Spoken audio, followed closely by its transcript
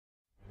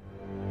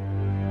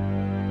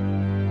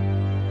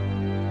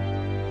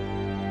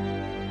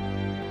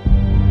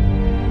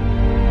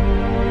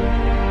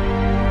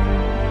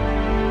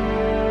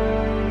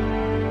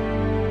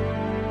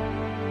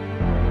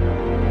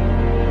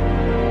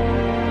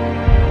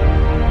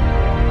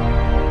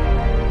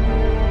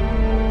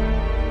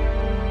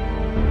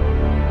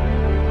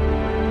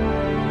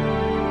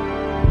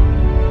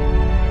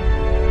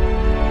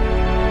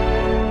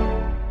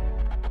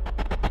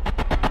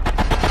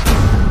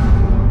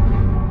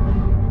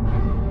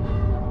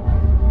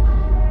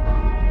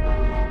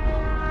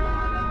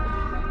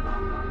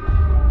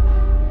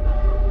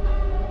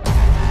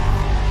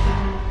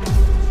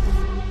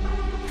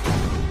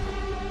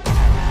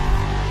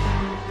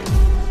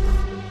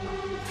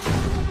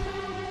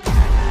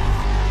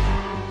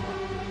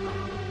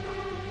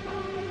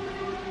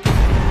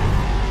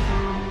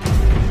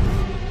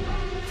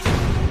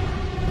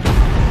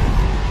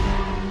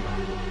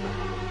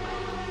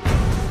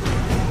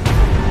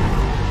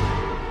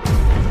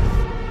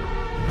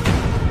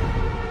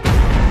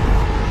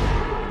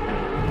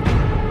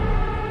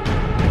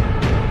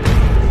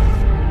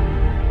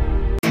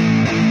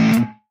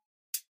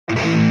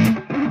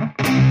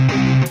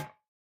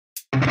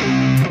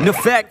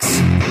effects.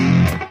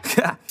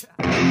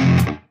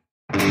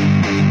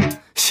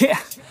 Yeah.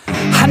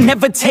 I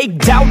never take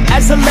doubt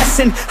as a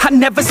lesson. I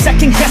never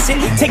second guess it.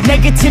 Take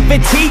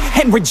negativity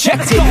and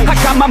reject it. I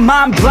got my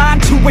mind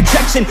blind to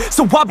rejection,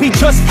 so I'll be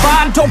just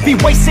fine. Don't be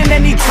wasting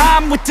any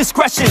time with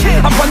discretion.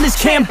 I run this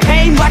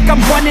campaign like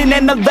I'm running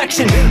an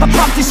election. I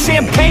pop this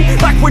champagne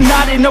like we're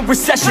not in a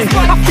recession.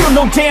 I feel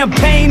no damn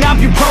pain.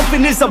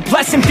 Ibuprofen is a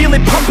blessing. Feel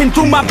it pumping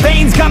through my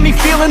veins. Got me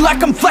feeling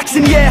like I'm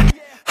flexing, yeah.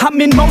 I'm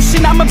in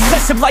motion, I'm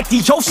obsessive like the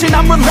ocean,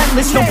 I'm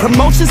relentless. No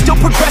promotion, still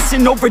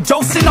progressing,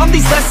 overdosing on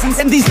these lessons.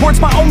 And these words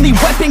my only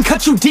weapon,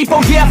 cut you deep, oh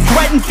yeah, I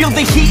threaten. Feel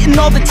the heat and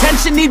all the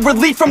tension, need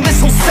relief from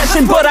this whole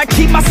session. But I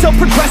keep myself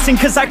progressing,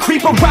 cause I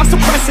creep around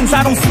suppressants.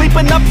 I don't sleep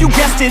enough, you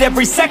guessed it,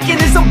 every second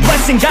is a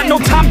blessing. Got no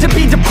time to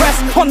be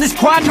depressed, on this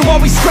grind you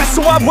always stress.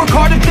 So I work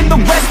harder than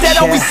the rest,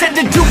 that always said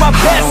to do my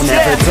best. I don't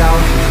ever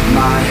doubt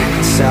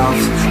myself,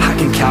 I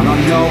can count on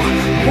no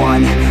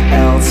one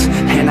else.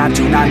 And I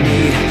do not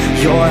need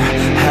your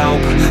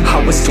help,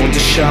 I was told to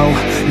show,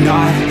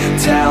 not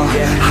tell.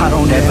 I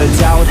don't ever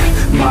doubt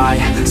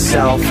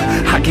myself,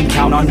 I can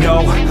count on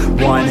no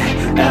one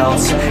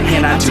else.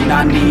 And I do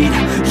not need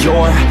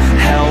your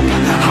help,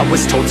 I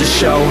was told to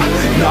show,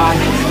 not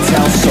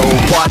tell. So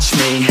watch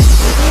me.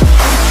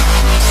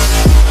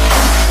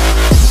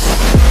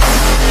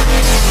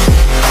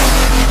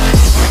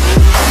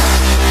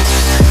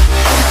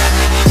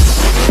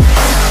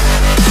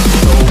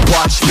 So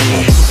watch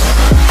me.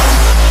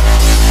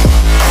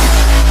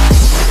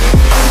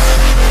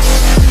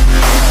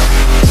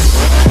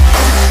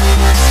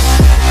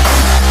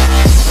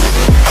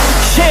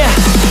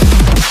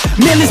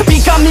 Man, this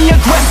beat got me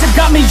aggressive,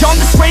 got me on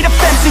the straight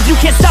offensive. You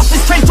can't stop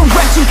this straight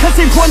direction, cause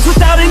it runs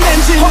without an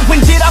engine. Oh,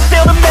 when did I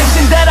fail to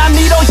mention that I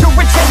need all your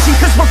attention?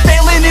 Cause we're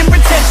failing in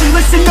retention,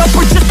 listen up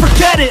or just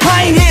forget it.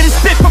 I ain't here to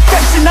spit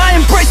perfection, I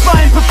embrace my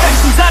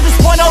imperfections. I just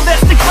want all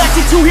that's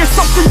neglected to hear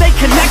something they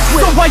connect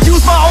with. So I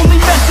use my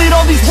only method,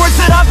 all these words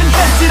that I've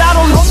invested. I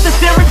don't hope that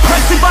they're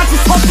impressive, I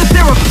just hope that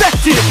they're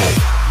effective.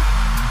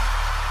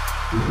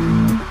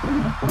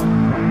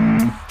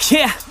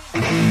 Yeah,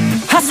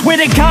 I swear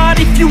to God,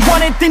 if you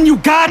want it, then you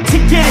got to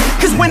get it.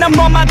 Cause when I'm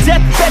on my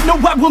deathbed,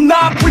 no, I will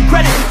not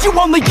regret it. You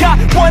only got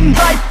one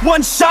life,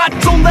 one shot,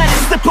 don't let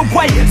it slip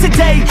away.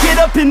 Today, get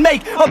up and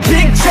make a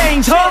big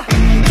change, huh?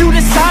 You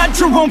decide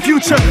your own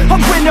future, a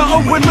winner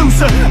or a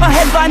loser, a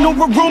headline or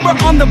a rumor,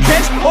 on the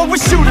bench or a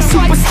shooter,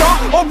 superstar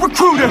or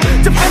recruiter,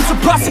 defensive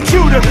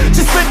prosecutor,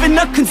 just living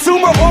a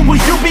consumer, or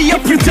will you be a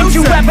producer? If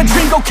you have a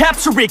dream, go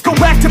capture it, go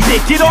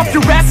activate, get off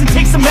your ass and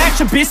take some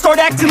action, bitch. Start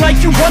acting like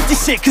you want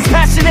this shit, cause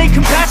passion ain't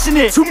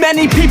compassionate. Too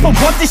many people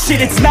want this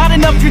shit, it's not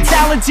enough you're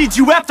talented,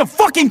 you have to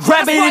fucking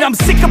grab it. I'm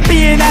sick of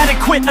being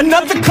adequate,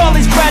 another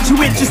college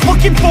graduate, just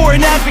looking for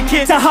an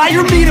advocate to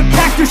hire me to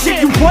pack your shit.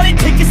 You want it,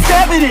 take a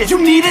stab at it,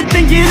 you need it,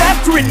 then get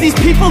after it. These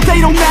people, they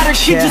don't matter,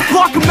 shit, just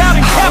block them out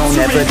and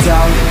capture it. I don't ever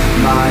doubt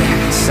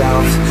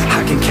myself,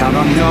 I can count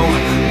on no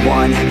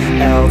one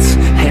else.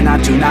 And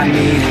I do not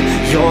need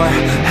your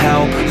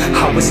help,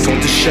 I was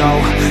told to show,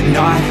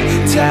 not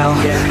tell.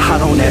 I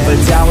don't ever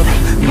doubt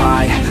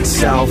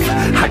myself,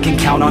 I can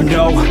count on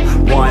no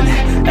one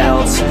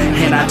else.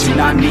 And I do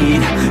not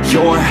need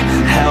your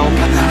help,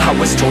 I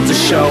was told to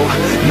show,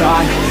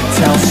 not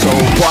tell. So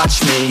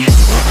watch me.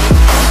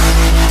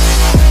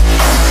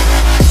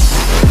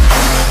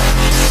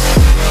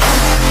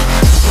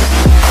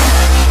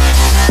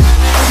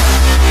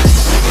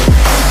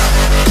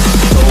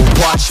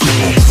 Watch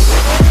me.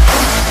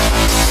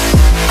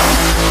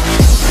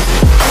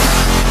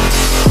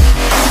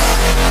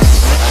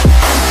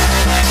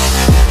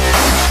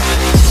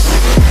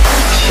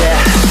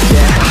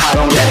 I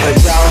don't ever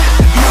doubt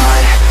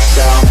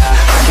myself,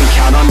 I can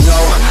count on no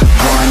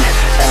one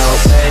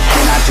else.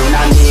 And I do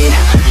not need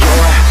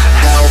your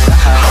help,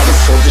 I was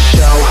told to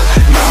show,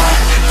 not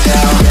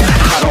tell.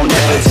 I don't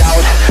ever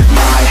doubt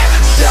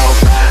myself,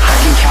 I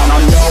can count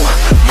on no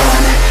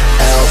one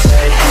else.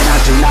 And I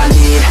do not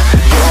need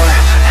your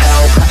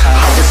help,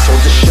 I was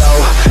told to show,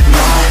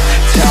 not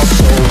tell.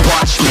 So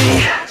watch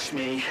me.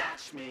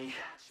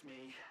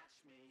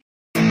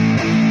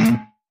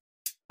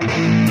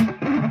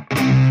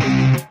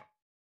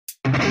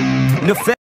 Effects.